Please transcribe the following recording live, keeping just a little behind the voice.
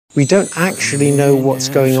We don't actually know what's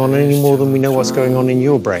going on any more than we know what's going on in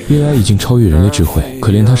your brain. AI 已经超越人类智慧，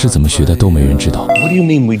可连它是怎么学的都没人知道。What do you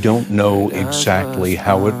mean we don't know exactly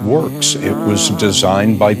how it works? It was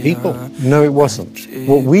designed by people. No, it wasn't.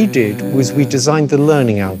 What we did was we designed the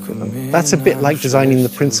learning algorithm. That's a bit like designing the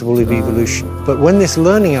principle of evolution. But when this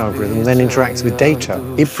learning algorithm then interacts with data,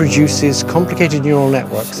 it produces complicated neural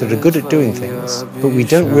networks that are good at doing things, but we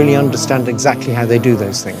don't really understand exactly how they do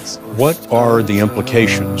those things. What are the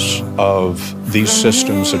implications of these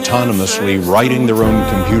systems autonomously writing their own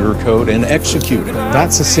computer code and executing?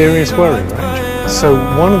 That's a serious worry, right? So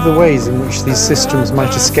one of the ways in which these systems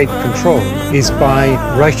might escape control is by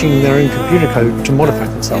writing their own computer code to modify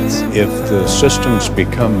themselves. If the systems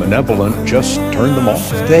become malevolent, just turn them off.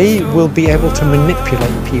 They will be able to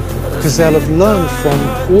manipulate people because they'll have learned from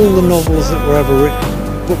all the novels that were ever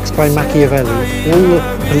written, books by Machiavelli, all the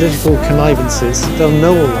political connivances. They'll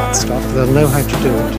know all that stuff, they'll know how to do it.